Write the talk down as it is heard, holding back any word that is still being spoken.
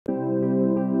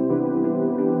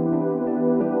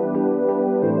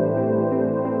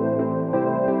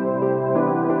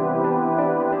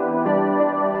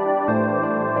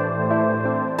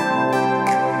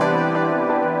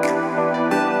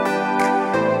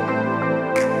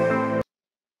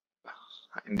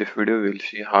In this video, we'll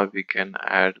see how we can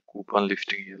add coupon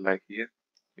listing here. Like here,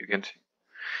 you can see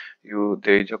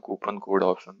there is a coupon code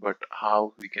option, but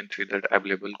how we can see that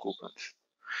available coupons.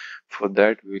 For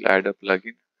that, we'll add a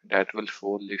plugin that will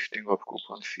show listing of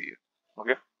coupons here.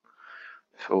 Okay,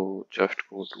 so just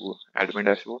go to admin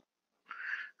dashboard,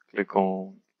 click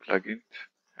on plugins,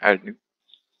 add new,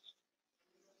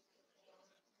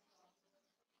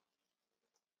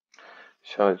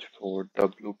 search for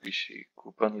WPC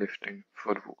coupon listing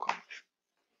for WooCommerce.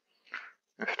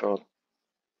 Install.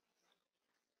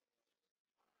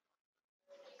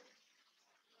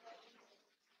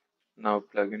 Now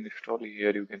plugin install.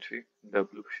 Here you can see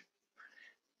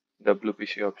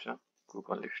WPC option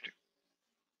coupon listing.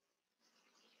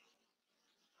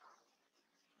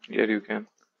 Here you can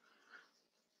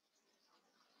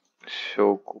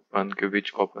show coupon,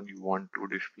 which coupon you want to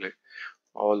display.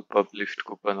 All published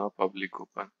coupon or public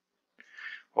coupon.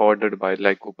 Ordered by,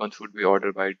 like coupons would be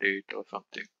ordered by date or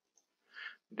something.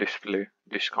 Display,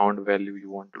 discount value you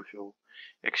want to show.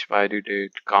 Expiry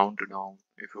date, countdown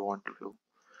if you want to show.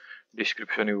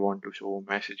 Description you want to show,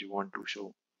 message you want to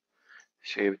show.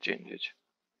 Save changes.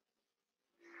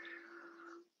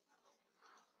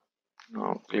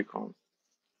 Now click on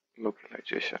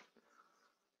localization.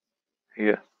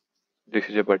 Here, this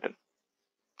is a button.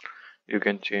 You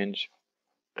can change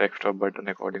text of button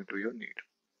according to your need.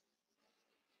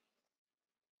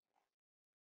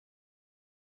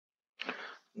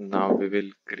 Now we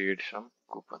will create some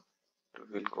coupon. So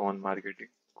we'll go on marketing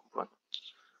coupon.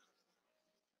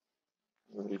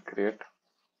 We will create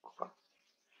coupon.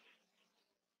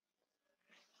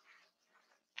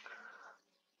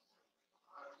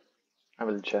 I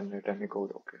will generate any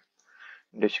code. Okay.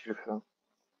 Description.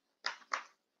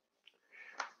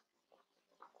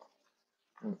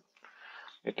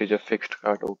 It is a fixed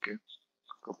card. Okay.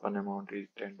 Coupon amount is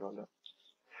 $10.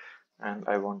 And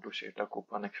I want to set a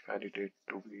coupon expiry date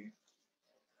to be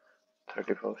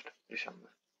 31st December.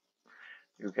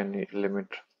 You can limit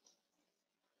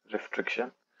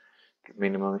restriction.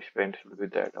 Minimum spend should be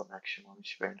that or maximum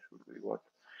spend should be what.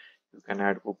 You can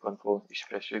add coupon for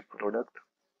specific product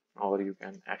or you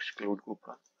can exclude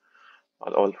coupon,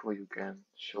 or also you can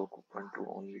show coupon to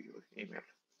only your email.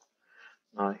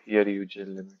 Now here user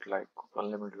limit, like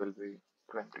coupon limit will be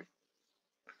 20.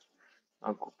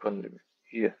 Now coupon limit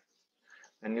here,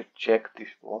 when you check this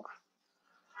box,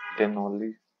 then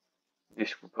only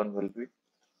this coupon will be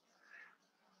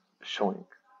showing.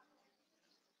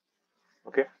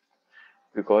 Okay,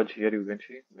 because here you can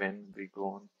see when we go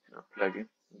on plugin,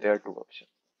 there are two options.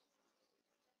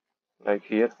 Like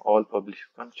here, all public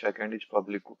coupon, second is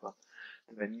public coupon.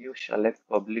 When you select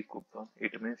public coupon,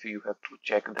 it means you have to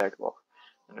check that box.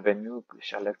 And when you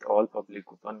select all public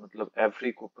coupon,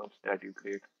 every coupon that you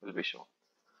create will be shown.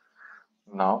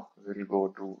 Now we'll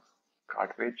go to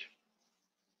cart page,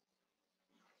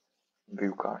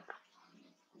 view cart.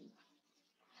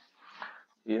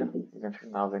 Here you can see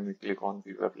now when we click on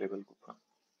view available coupon,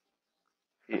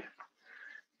 here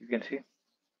you can see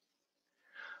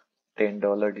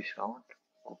 $10 discount,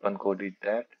 coupon code is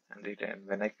that, and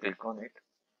when I click on it,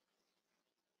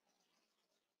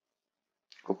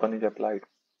 coupon is applied.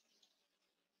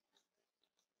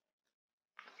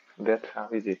 That's how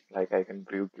easy. Like I can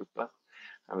view coupon,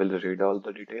 I will read all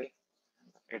the detail,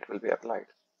 it will be applied.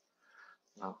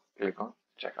 Now click on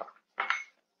checkout.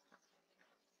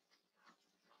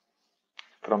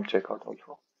 From checkout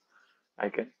also, I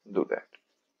can do that.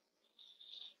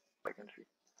 I can see.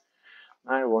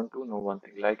 Now I want to know one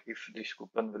thing, like if this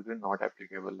coupon will be not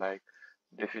applicable, like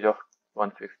this is of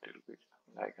 150 rupees,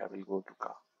 like I will go to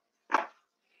car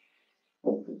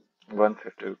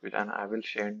 150 rupees and I will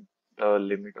send the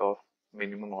limit of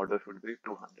minimum order should be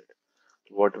 200.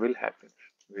 What will happen?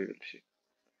 We will see.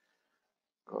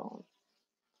 Go.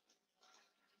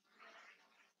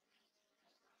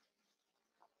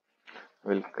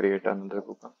 We'll create another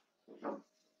coupon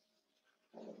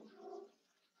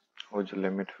whose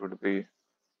limit should be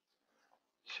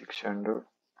 600,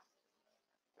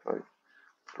 sorry,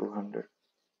 200.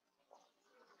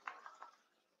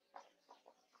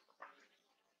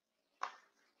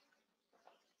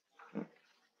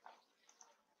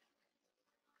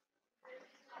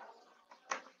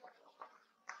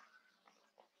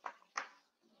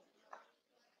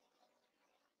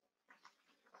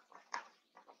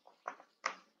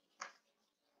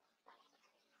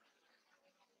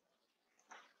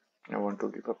 I want to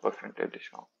give a percentage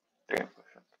discount, 10%.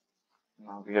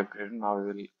 Now we have created, now we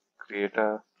will create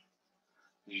a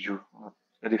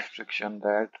restriction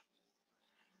that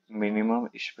minimum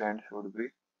spend should be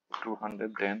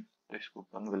 200, then this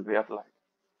coupon will be applied.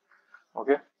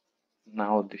 Okay,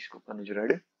 Now this coupon is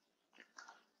ready.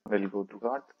 We'll go to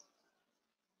cart.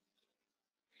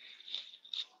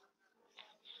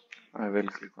 I will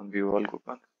click on view all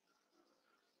coupon.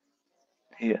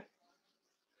 Here,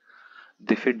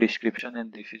 this is description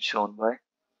and this is shown by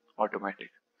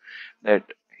automatic. That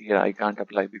here I can't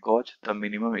apply because the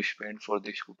minimum spend for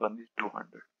this coupon is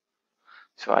 200.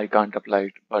 So I can't apply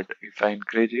it. But if I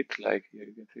increase it, like here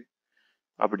you can see,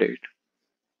 update.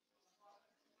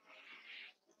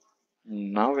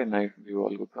 Now when I view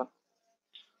all coupon,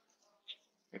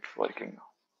 it's working now.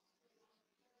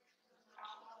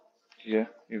 Here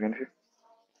you can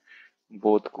see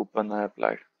both coupon I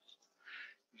applied.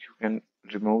 You can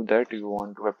remove that. You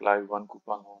want to apply one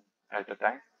coupon at a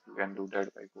time. You can do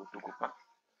that by go to coupon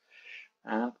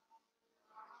and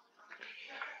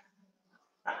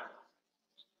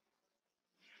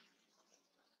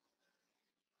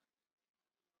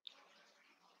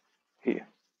here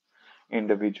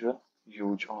individual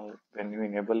use only. When you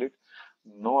enable it,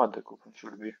 no other coupon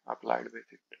should be applied with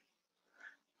it.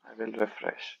 I will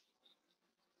refresh.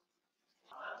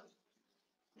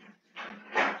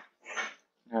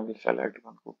 I will select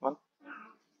one coupon.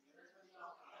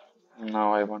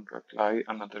 Now I want to apply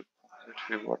another coupon. Let's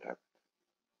see what happens.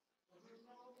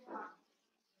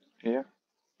 Here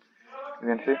you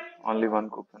can see only one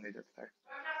coupon is applied.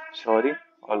 Sorry,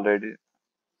 already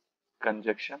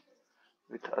conjunction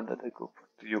with another coupon.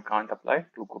 You can't apply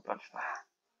two coupons now.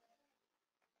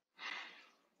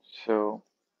 So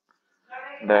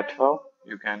that's how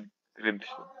you can create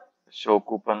show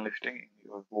coupon listing in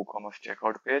your WooCommerce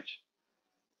checkout page.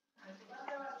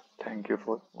 Thank you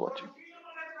for watching.